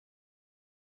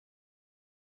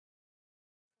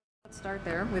start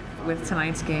there with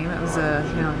tonight's game. It was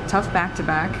a tough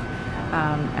back-to-back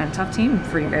and tough team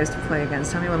for you guys to play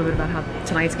against. Tell me a little bit about how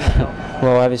tonight's game felt.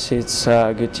 Well, obviously it's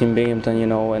a good team,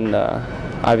 Binghamton, and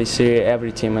obviously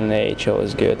every team in the AHL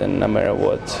is good, and no matter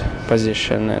what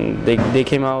position. And they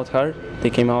came out hard, they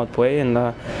came out play, and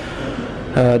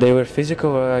they were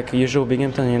physical like usual.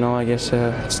 Binghamton, I guess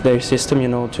it's their system,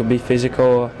 to be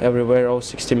physical everywhere, all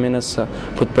 60 minutes,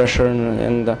 put pressure,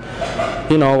 and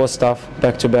it was tough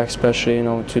back to back, especially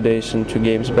 2 days and 2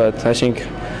 games. But I think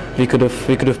we could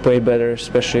have played better,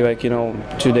 especially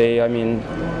today. I mean,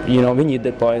 we need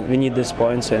the point, we need these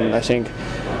points, and I think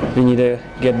we need to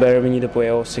get better. We need to play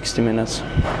all 60 minutes.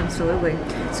 Absolutely.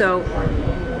 So,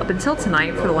 up until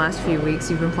tonight, for the last few weeks,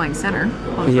 you've been playing center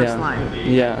on the first line.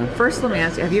 Yeah. First, let me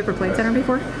ask you: have you ever played center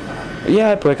before?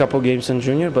 Yeah, I played a couple games in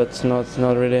junior, but not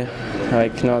really.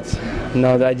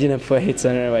 No, I didn't play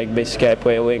center. Basically, I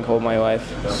played wing all my life.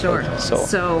 Sure.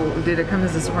 So, did it come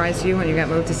as a surprise to you when you got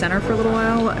moved to center for a little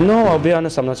while? No, I'll be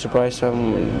honest. I'm not surprised.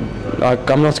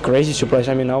 I'm not crazy surprised.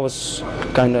 I mean, I was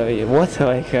kind of what?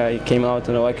 I came out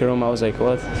in the locker room. I was like,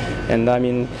 what? And I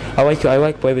mean, I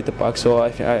like play with the puck. So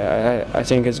I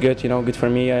think it's good. Good for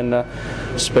me, and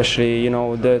especially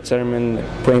the centerman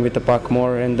playing with the puck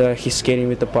more, and he's skating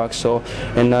with the puck. So,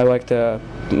 and I like to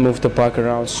move the puck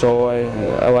around, so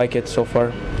I like it so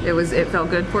far. It felt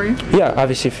good for you? Yeah,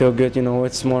 obviously feel good.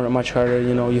 It's much harder.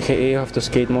 You have to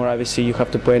skate more. Obviously, you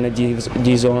have to play in a D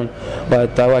zone,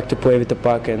 but I like to play with the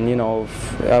puck, and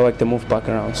I like to move puck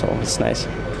around, so it's nice.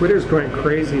 Twitter's going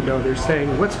crazy though. They're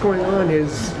saying, "What's going on?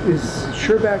 Is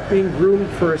Scherbak being groomed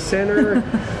for a center?"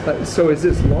 So is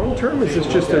this long term? Is this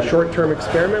just a short term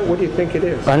experiment? What do you think it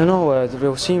is? I don't know.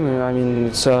 We'll see. I mean,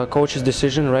 it's a coach's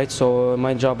decision, right? So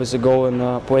my job is to go and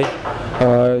play.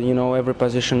 Every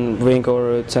position, wing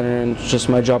or center, and just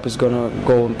my job is gonna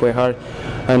go and play hard.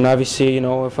 And obviously,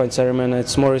 if I'm centerman,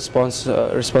 it's more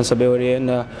responsibility,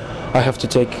 and I have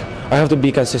to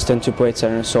be consistent to play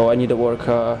center. So I need to work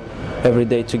every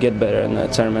day to get better in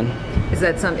centerman. Is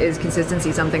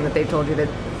consistency something that they've told you that?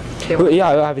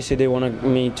 Yeah, obviously they want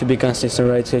me to be consistent,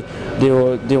 right? They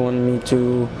want me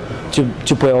to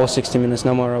play all 60 minutes,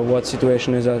 no matter what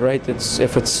situation is that, right?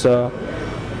 If it's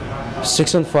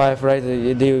 6-on-5, right?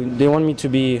 They want me to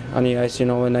be on the ice,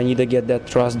 and I need to get that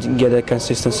trust, get that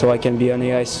consistency, so I can be on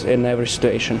the ice in every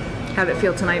situation. How did it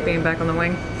feel tonight being back on the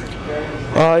wing?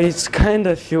 It's kind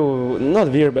of feel not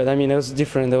weird, but I mean it was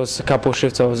different. There was a couple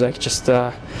shifts. I was like just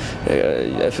after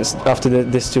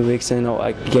these 2 weeks,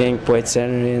 getting played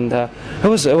center, and it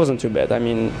wasn't too bad. I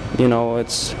mean,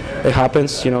 it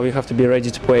happens. You have to be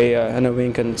ready to play on a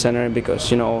wing and center because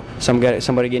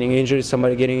somebody getting injured,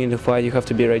 somebody getting into fight. You have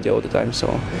to be ready all the time.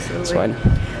 So Absolutely. It's fine.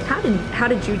 How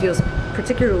did you deal,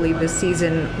 particularly this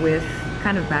season, with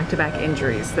kind of back-to-back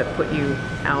injuries that put you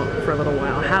out for a little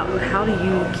while? How do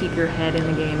you keep your head in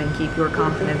the game and keep your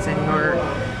confidence and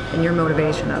your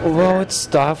motivation up? Well, it's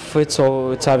tough. It's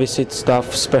obviously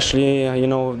tough, especially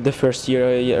the first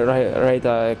year, right?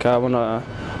 I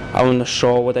wanna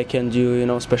show what I can do,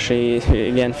 especially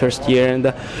again first year, and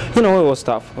it was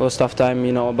tough. It was a tough time,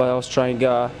 but I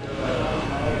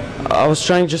was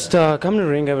trying just come to the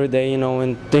ring every day,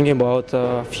 and thinking about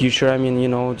future. I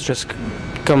mean, just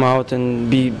come out and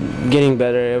be getting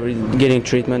better, getting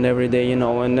treatment every day, and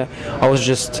I was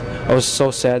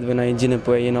so sad when I didn't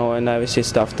play, and obviously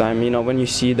it's tough time, when you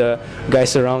see the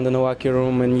guys around in the locker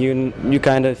room and you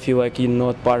kind of feel like you're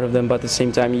not part of them, but at the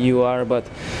same time you are, but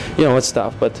it's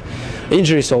tough. But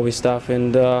injury is always tough,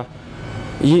 and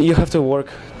you have to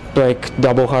work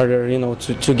double harder,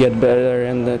 to get better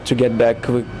and to get back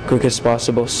quick as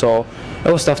possible. So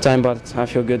it was a tough time, but I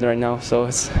feel good right now, so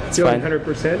it's fine.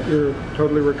 100%? You're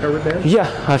totally recovered now? Yeah,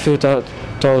 I feel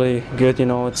totally good.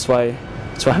 It's why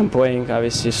I'm playing,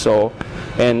 obviously. So,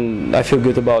 and I feel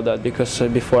good about that because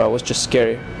before I was just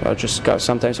scary.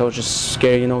 Sometimes I was just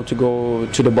scared, to go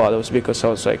to the bottles because I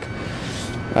was like,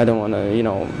 I don't want to,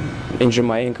 injure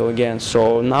my ankle again.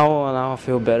 So now I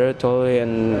feel better totally,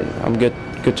 and I'm good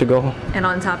to go. And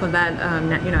on top of that,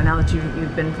 now that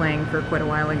you've been playing for quite a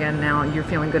while again, now you're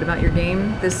feeling good about your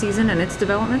game this season and its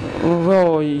development?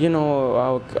 Well,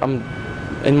 I'm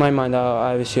in my mind.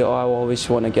 I always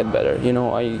want to get better.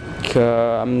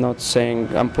 I'm not saying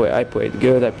I played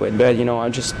good, I played bad. I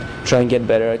just try and get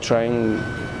better. I try and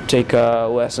take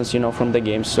lessons, from the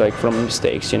games, from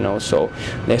mistakes, So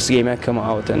next game I come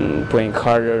out and playing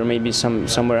harder. Maybe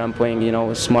somewhere I'm playing,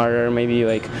 smarter. Maybe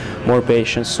more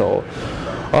patience. So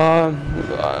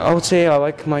I would say I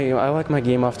like my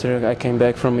game after I came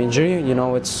back from injury.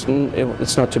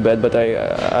 It's not too bad, but I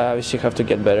obviously have to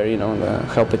get better.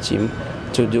 Help a team.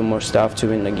 to do more stuff to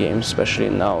win the game, especially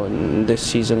now in this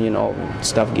season. You know,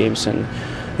 it's tough games and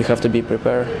you have to be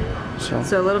prepared. So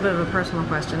a little bit of a personal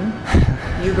question.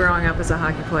 You growing up as a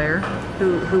hockey player,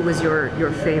 who was your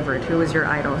favorite? Who was your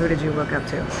idol? Who did you look up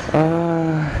to?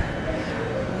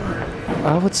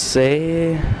 I would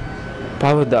say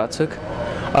Pavel Datsyuk.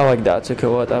 I like Datsyuk a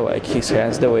lot. I like his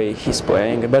hands, the way he's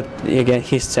playing. But again,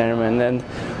 he's German. And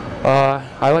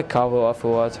I like Kovalov a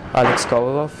lot. Alex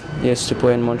Kovalov used to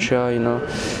play in Montreal. You know,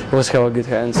 he was hella good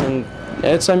hands. And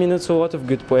it's a lot of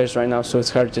good players right now, so it's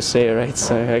hard to say, right?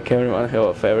 So like everyone have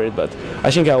a favorite, but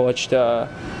I think I watched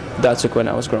Datsyuk when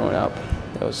I was growing up.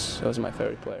 That was my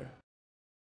favorite player.